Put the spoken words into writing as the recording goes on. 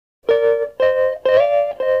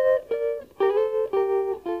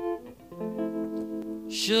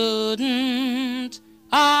Shouldn't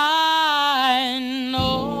I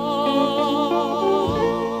know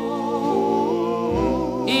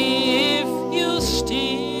if you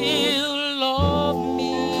still love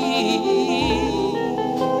me?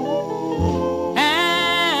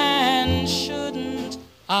 And shouldn't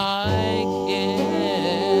I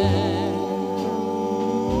care?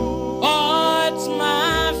 What's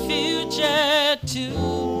my future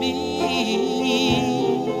to be?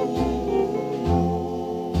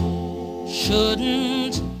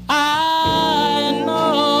 Shouldn't I know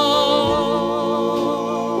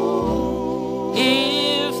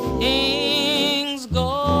if things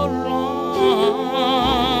go wrong?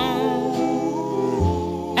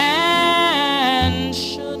 And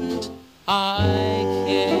shouldn't I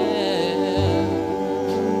care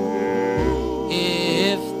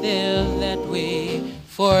if they're that way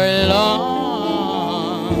for long?